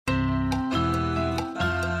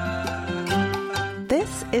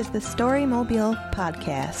is the Storymobile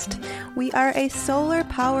Podcast. We are a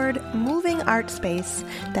solar-powered moving art space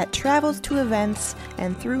that travels to events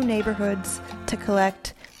and through neighborhoods to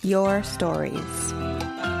collect your stories.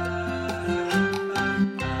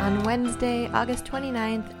 On Wednesday, August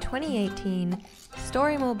 29th, 2018,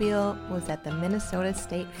 Storymobile was at the Minnesota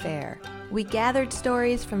State Fair. We gathered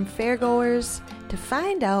stories from fairgoers to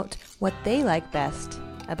find out what they like best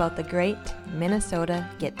about the great Minnesota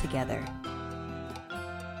get-together.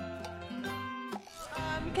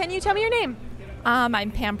 Can you tell me your name? I'm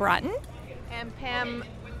Pam Broughton. And Pam,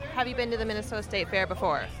 have you been to the Minnesota State Fair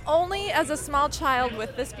before? Only as a small child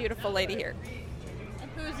with this beautiful lady here. And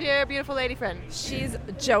who's your beautiful lady friend? She's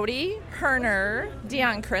Jody Herner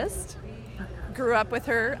Dioncrist. Grew up with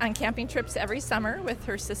her on camping trips every summer with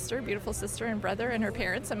her sister, beautiful sister and brother and her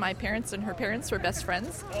parents, and my parents and her parents were best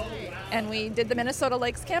friends. And we did the Minnesota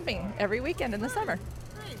Lakes camping every weekend in the summer.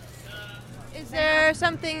 Is there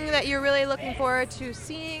something that you're really looking forward to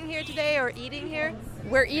seeing here today or eating here?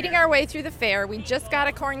 We're eating our way through the fair. We just got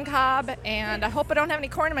a corn cob, and I hope I don't have any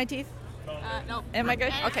corn in my teeth. No. Am I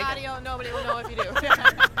good? And okay, audio, good. Nobody will know if you do.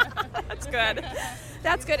 That's good.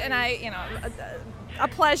 That's good, and a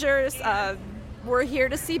pleasure. We're here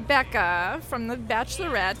to see Becca from The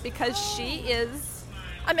Bachelorette because she is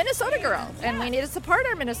a Minnesota girl, and we need to support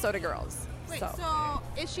our Minnesota girls. Wait, so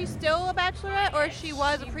is she still a Bachelorette, or she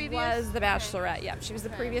was a previous? She was the Bachelorette, yeah. She was the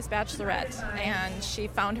previous Bachelorette, and she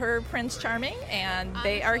found her Prince Charming, and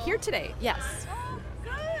they are here today, yes. Oh,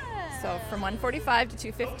 good. So from 1:45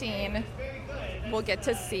 to 2:15, we'll get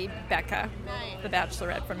to see Becca, the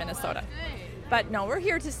Bachelorette from Minnesota. But no, we're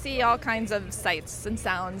here to see all kinds of sights and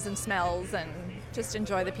sounds and smells and just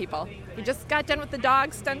enjoy the people. We just got done with the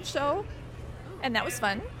dog stunt show, and that was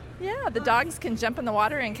fun. Yeah, the dogs can jump in the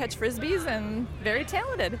water and catch frisbees and very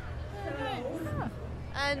talented. Yeah.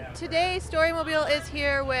 And today, Storymobile is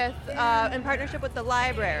here with, in partnership with the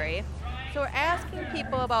library. So we're asking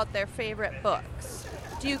people about their favorite books.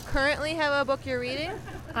 Do you currently have a book you're reading?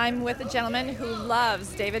 I'm with a gentleman who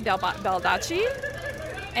loves David Baldacci,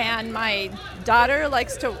 and my daughter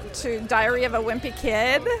likes to Diary of a Wimpy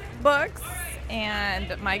Kid books,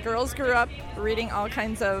 and my girls grew up reading all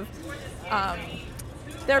kinds of,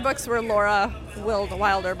 their books were Laura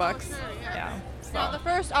Wilder books. Yeah. So. Now, the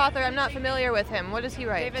first author, I'm not familiar with him. What does he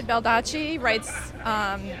write? David Baldacci writes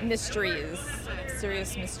mysteries,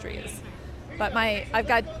 serious mysteries. But I've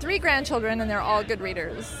got 3 grandchildren, and they're all good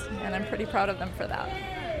readers, and I'm pretty proud of them for that.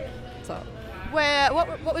 So,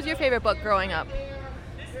 what was your favorite book growing up?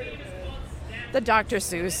 The Dr.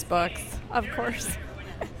 Seuss books, of course.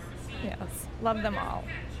 Yes, love them all.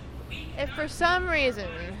 If for some reason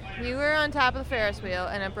you were on top of the Ferris wheel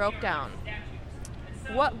and it broke down,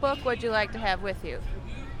 what book would you like to have with you?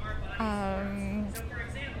 I'm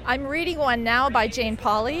reading one now by Jane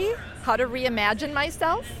Pauley, How to Reimagine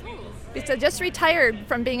Myself. Because I just retired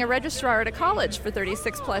from being a registrar at a college for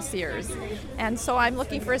 36 plus years. And so I'm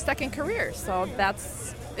looking for a second career. So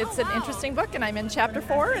it's an interesting book, and I'm in chapter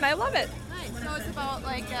 4, and I love it. Nice. So it's about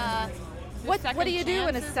like what do you do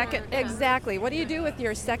in a second? Exactly. What do you do with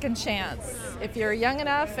your second chance? If you're young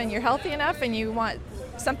enough and you're healthy enough and you want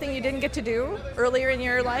something you didn't get to do earlier in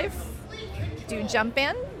your life, do you jump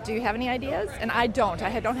in? Do you have any ideas? And I don't.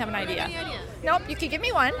 I don't have an idea. Nope, you could give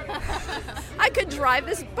me one. I could drive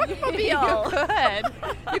this bookmobile. You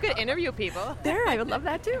could. You could interview people. There, I would love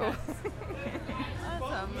that too.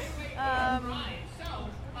 Awesome.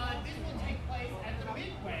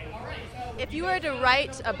 If you were to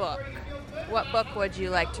write a book, what book would you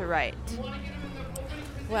like to write?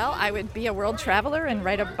 Well, I would be a world traveler and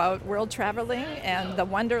write about world traveling and the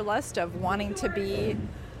wanderlust of wanting to be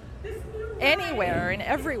anywhere and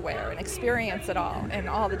everywhere and experience it all and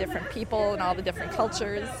all the different people and all the different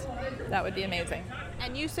cultures. That would be amazing.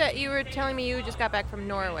 And you were telling me you just got back from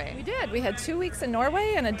Norway. We did. We had 2 weeks in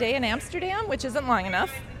Norway and a day in Amsterdam, which isn't long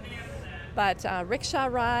enough. But rickshaw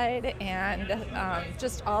ride and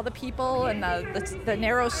just all the people and the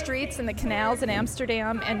narrow streets and the canals in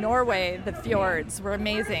Amsterdam and Norway, the fjords were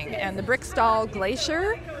amazing. And the Briksdal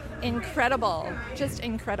Glacier, incredible, just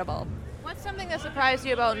incredible. What's something that surprised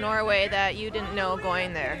you about Norway that you didn't know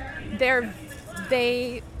going there?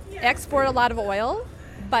 They export a lot of oil,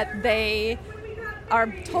 but they are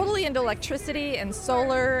totally into electricity and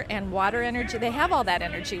solar and water energy. They have all that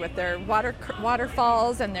energy with their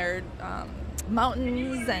waterfalls and their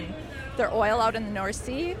mountains and their oil out in the North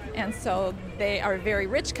Sea. And so they are a very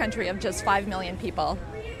rich country of just 5 million people.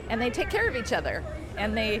 And they take care of each other.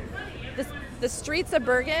 And the streets of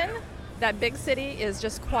Bergen, that big city, is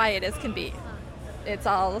just quiet as can be. It's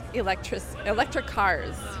all electric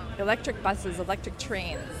cars, electric buses, electric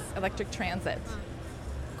trains, electric transit.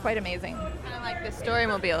 quite amazing. Kind of like the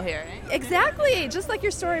Storymobile here, eh? Exactly, just like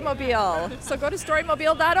your Storymobile. So go to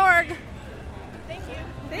storymobile.org.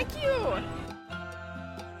 Thank you.